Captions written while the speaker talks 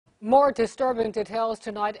More disturbing details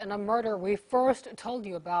tonight in a murder we first told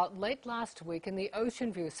you about late last week in the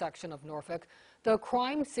Ocean View section of Norfolk. The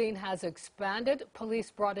crime scene has expanded.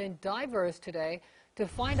 Police brought in divers today to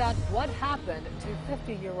find out what happened to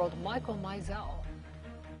 50-year-old Michael Mizell.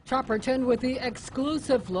 Chopperton with the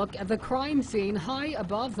exclusive look at the crime scene high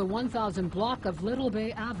above the 1000 block of Little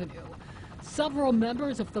Bay Avenue. Several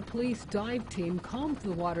members of the police dive team combed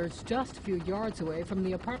the waters just a few yards away from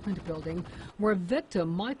the apartment building where victim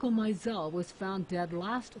Michael Mizell was found dead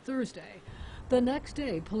last Thursday. The next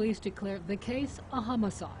day, police declared the case a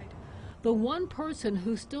homicide. The one person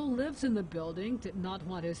who still lives in the building did not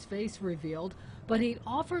want his face revealed, but he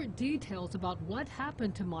offered details about what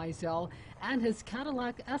happened to Mizell and his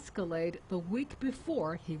Cadillac Escalade the week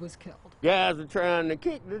before he was killed. Guys were trying to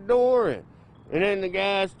kick the door in. And then the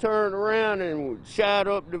guys turned around and shot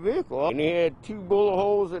up the vehicle. And he had 2 bullet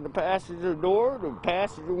holes in the passenger door. The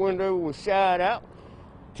passenger window was shot out.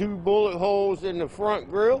 2 bullet holes in the front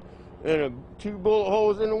grille and 2 bullet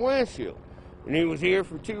holes in the windshield. And he was here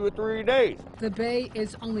for 2 or 3 days. The bay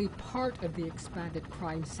is only part of the expanded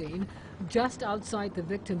crime scene. Just outside the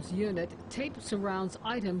victim's unit, tape surrounds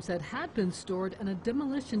items that had been stored in a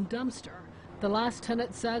demolition dumpster. The last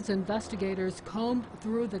tenant says investigators combed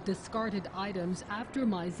through the discarded items after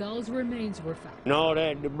Mizell's remains were found. And all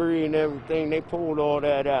that debris and everything, they pulled all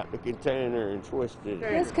that out the container and twisted it.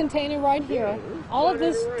 This container right here, all of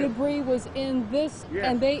this debris was in this,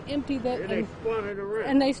 and they emptied that, and they spun it around.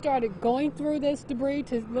 And they started going through this debris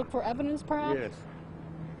to look for evidence, perhaps? Yes.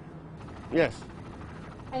 Yes.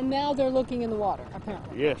 And now they're looking in the water,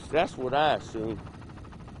 apparently. Yes, that's what I assume.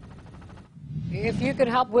 If you can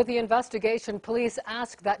help with the investigation, police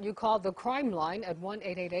ask that you call the crime line at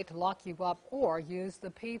 1-888 to lock you up or use the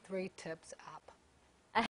P3 Tips app.